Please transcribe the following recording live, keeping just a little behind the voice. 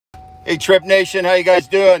Hey, Trip Nation, how you guys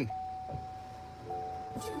doing?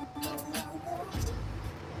 I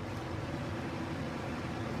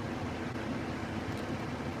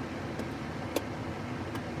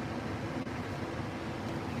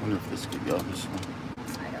wonder if this could go this way.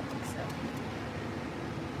 I don't think so.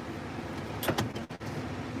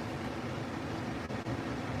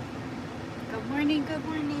 Good morning, good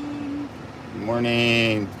morning. Good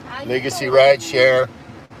morning. How you Legacy doing? Rideshare.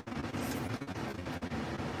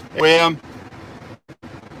 Hey, William.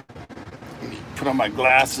 Let me put on my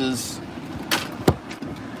glasses.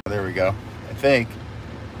 There we go. I think.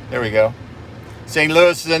 There we go. St.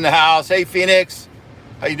 Louis is in the house. Hey, Phoenix.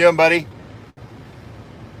 How you doing, buddy?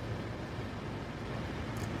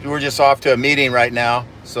 We're just off to a meeting right now,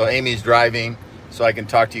 so Amy's driving, so I can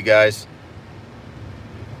talk to you guys.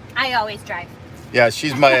 I always drive. Yeah,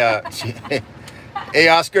 she's my. Hey,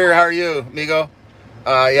 Oscar, how are you, amigo?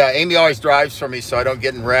 Yeah, Amy always drives for me, so I don't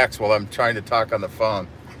get in wrecks while I'm trying to talk on the phone.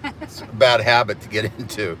 It's a bad habit to get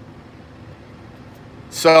into.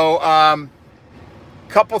 So,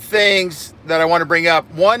 couple things that I want to bring up.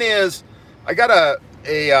 One is, I got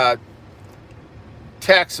a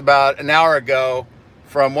text about an hour ago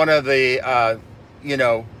from one of the,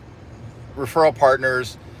 referral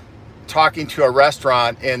partners talking to a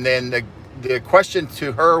restaurant, and then the question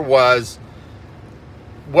to her was,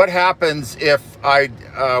 what happens if I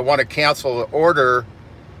want to cancel the order,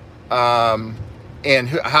 and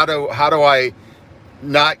how do I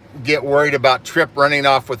not get worried about Trip running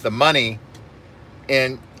off with the money?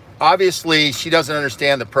 And obviously she doesn't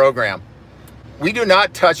understand the program. We do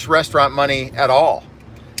not touch restaurant money at all.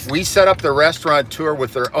 We set up the restaurateur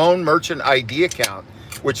with their own merchant ID account,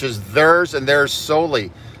 which is theirs and theirs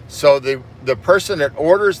solely. So the person that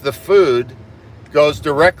orders the food goes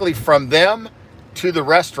directly from them to the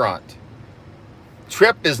restaurant.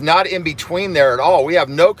 Trip is not in between there at all. We have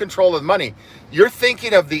no control of the money. You're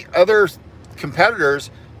thinking of the other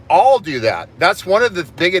competitors all do that. That's one of the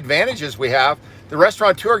big advantages we have. The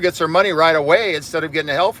restaurateur gets their money right away instead of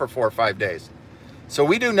getting held for 4 or 5 days. So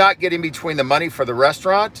we do not get in between the money for the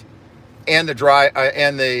restaurant and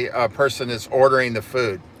the person that's ordering the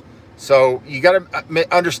food. So you got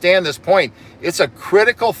to understand this point. It's a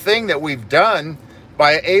critical thing that we've done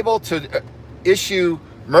by able to issue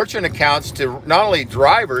merchant accounts to not only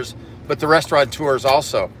drivers, but the restaurateurs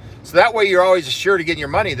also. So that way you're always assured of getting your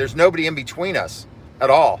money. There's nobody in between us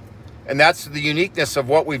at all. And that's the uniqueness of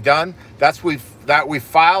what we've done. We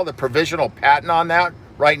filed a provisional patent on that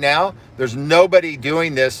right now. There's nobody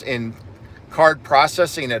doing this in card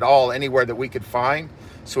processing at all anywhere that we could find.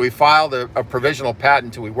 So we filed a provisional patent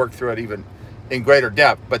until we work through it even in greater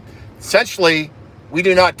depth. But essentially, we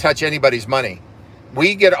do not touch anybody's money.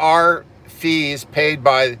 We get our fees paid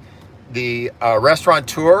by the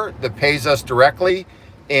restaurateur that pays us directly,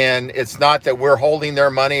 and it's not that we're holding their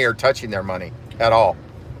money or touching their money at all.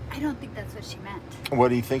 I don't think that's what she meant. What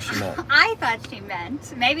do you think she meant? I thought she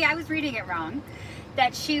meant, maybe I was reading it wrong,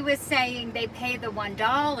 that she was saying they pay the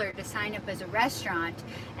 $1 to sign up as a restaurant,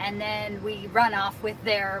 and then we run off with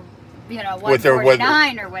their,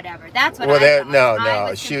 $149 or whatever. That's what I thought.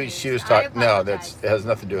 No. She was talking. No, it has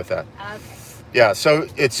nothing to do with that. Okay. Yeah. So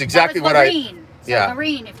it's exactly what Lorene. Yeah.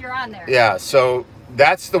 Lorene, if you're on there. Yeah. So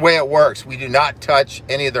that's the way it works. We do not touch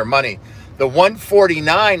any of their money. The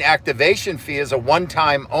 $149 activation fee is a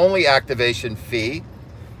one-time only activation fee,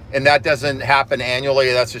 and that doesn't happen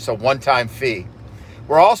annually. That's just a one-time fee.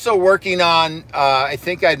 We're also working on, I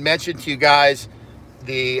think I'd mentioned to you guys,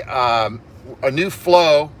 a new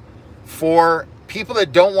flow for people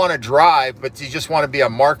that don't want to drive, but you just want to be a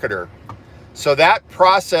marketer. So that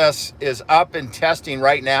process is up and testing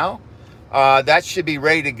right now. That should be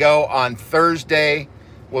ready to go on Thursday.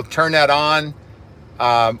 We'll turn that on.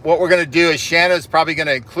 What we're going to do is Shanna's probably going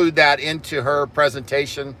to include that into her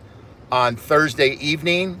presentation on Thursday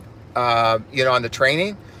evening, on the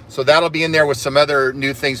training. So that'll be in there with some other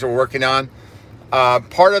new things we're working on.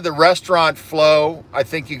 Part of the restaurant flow, I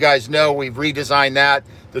think you guys know, we've redesigned that.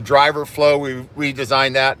 The driver flow, we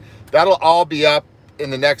redesigned that. That'll all be up in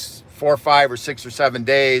the next 4, 5, or 6 or 7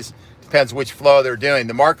 days. Depends which flow they're doing.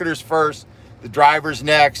 The marketers first, the drivers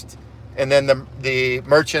next, and then the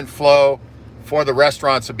merchant flow for the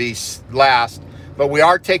restaurants will be last. But we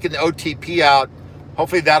are taking the OTP out.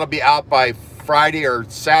 Hopefully that'll be out by Friday or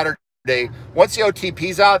Saturday. Once the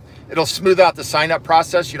OTP's out, it'll smooth out the sign-up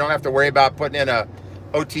process. You don't have to worry about putting in a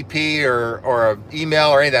OTP or an email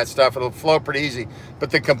or any of that stuff. It'll flow pretty easy. But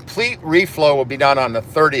the complete reflow will be done on the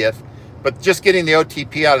 30th. But just getting the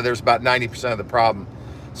OTP out of there is about 90% of the problem.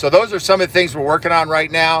 So those are some of the things we're working on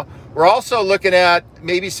right now. We're also looking at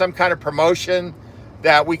maybe some kind of promotion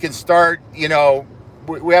that we can start,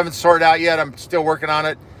 we haven't sorted out yet. I'm still working on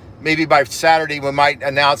it. Maybe by Saturday we might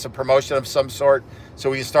announce a promotion of some sort, so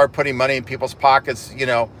we can start putting money in people's pockets. You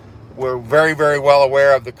know, we're very, very well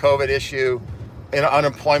aware of the COVID issue and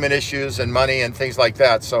unemployment issues and money and things like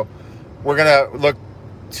that. So we're gonna look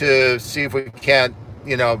to see if we can't,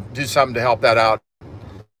 you know, do something to help that out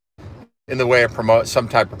in the way of some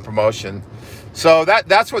type of promotion. So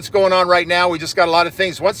that's what's going on right now. We just got a lot of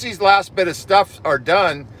things. Once these last bit of stuff are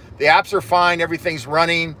done, the apps are fine, everything's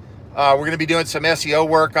running. We're going to be doing some SEO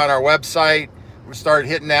work on our website. We'll start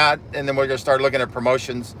hitting that, and then we're going to start looking at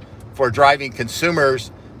promotions for driving consumers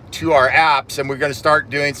to our apps, and we're going to start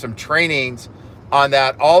doing some trainings on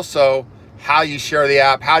that also, how you share the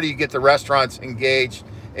app, how do you get the restaurants engaged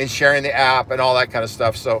in sharing the app and all that kind of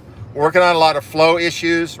stuff. So we're working on a lot of flow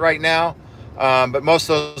issues right now, but most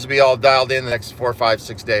of those will be all dialed in the next 4, 5,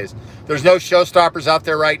 6 days. There's no showstoppers out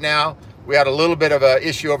there right now. We had a little bit of an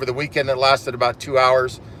issue over the weekend that lasted about 2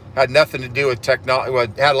 hours. Had nothing to do with technology. Well,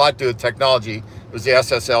 it had a lot to do with technology. It was the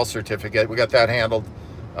SSL certificate. We got that handled,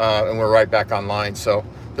 and we're right back online. So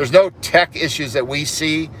there's no tech issues that we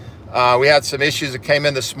see. We had some issues that came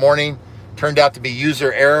in this morning. Turned out to be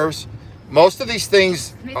user errors. Most of these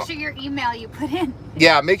things... Make sure your email you put in.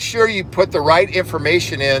 Yeah, make sure you put the right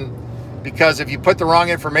information in, because if you put the wrong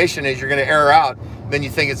information in, you're going to error out. Then you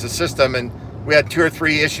think it's a system. And we had 2 or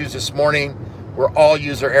 3 issues this morning. We're all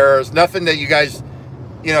user errors. Nothing that you guys,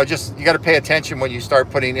 you know, just you got to pay attention when you start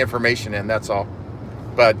putting information in. That's all.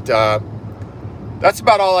 But that's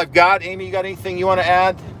about all I've got. Amy, you got anything you want to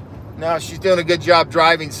add? No, she's doing a good job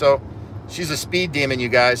driving. So she's a speed demon, you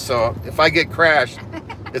guys. So if I get crashed,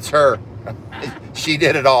 it's her. She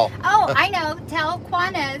did it all. Oh, I know. Tell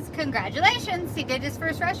Juanes congratulations. He did his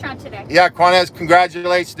first restaurant today. Yeah, Juanes,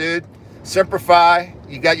 congratulations, dude. Simplify.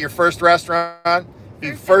 You got your first restaurant.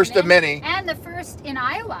 The first of many. And the first in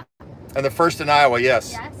Iowa. And the first in Iowa,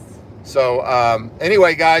 yes. Yes. So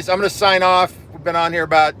anyway, guys, I'm going to sign off. We've been on here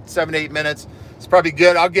about 7, 8 minutes. It's probably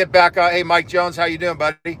good. I'll get back on. Hey, Mike Jones, how you doing,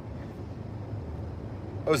 buddy?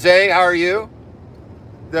 Jose, how are you?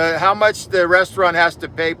 How much the restaurant has to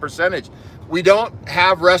pay percentage. We don't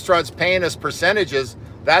have restaurants paying us percentages.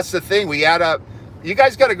 That's the thing. We add up. You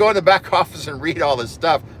guys got to go in the back office and read all this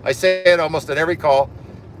stuff. I say it almost at every call.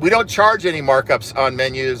 We don't charge any markups on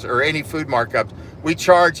menus or any food markups. We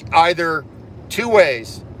charge either 2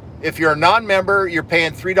 ways. If you're a non-member, you're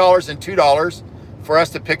paying $3 and $2 for us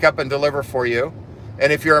to pick up and deliver for you.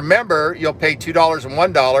 And if you're a member, you'll pay $2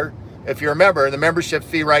 and $1 if you're a member. The membership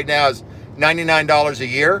fee right now is $99 a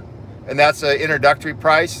year, and that's an introductory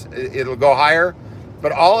price. It'll go higher,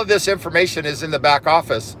 but all of this information is in the back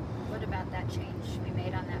office. What about that change we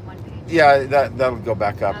made on that one page? Yeah, that would go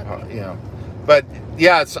back up. Okay. You know, but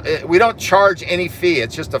yeah, we don't charge any fee.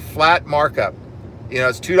 It's just a flat markup. You know,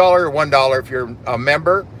 it's $2 or $1 if you're a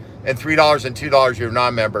member, and $3 and $2 if you're a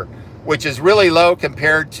non-member, which is really low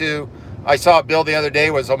compared to. I saw a bill the other day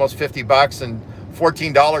was almost $50, and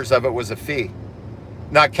 $14 of it was a fee,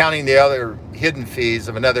 not counting the other hidden fees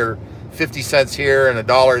of another 50 cents here and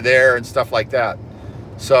 $1 there and stuff like that.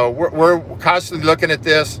 So we're constantly looking at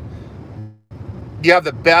this. You have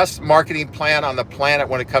the best marketing plan on the planet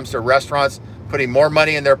when it comes to restaurants, putting more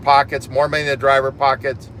money in their pockets, more money in the driver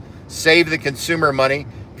pockets, save the consumer money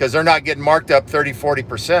because they're not getting marked up 30,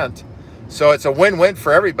 40%. So it's a win-win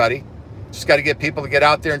for everybody. Just got to get people to get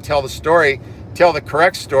out there and tell the story, tell the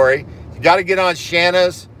correct story. You got to get on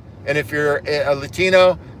Shanna's. And if you're a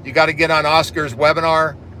Latino, you got to get on Oscar's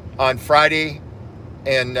webinar on Friday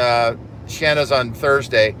and Shanna's on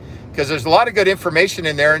Thursday, because there's a lot of good information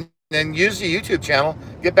in there. And then use the YouTube channel.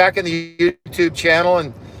 Get back in the YouTube channel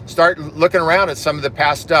and start looking around at some of the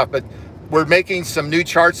past stuff. But we're making some new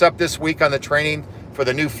charts up this week on the training for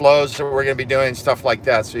the new flows that we're going to be doing, stuff like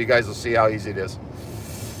that. So you guys will see how easy it is.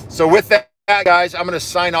 So with that, guys, I'm going to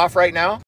sign off right now.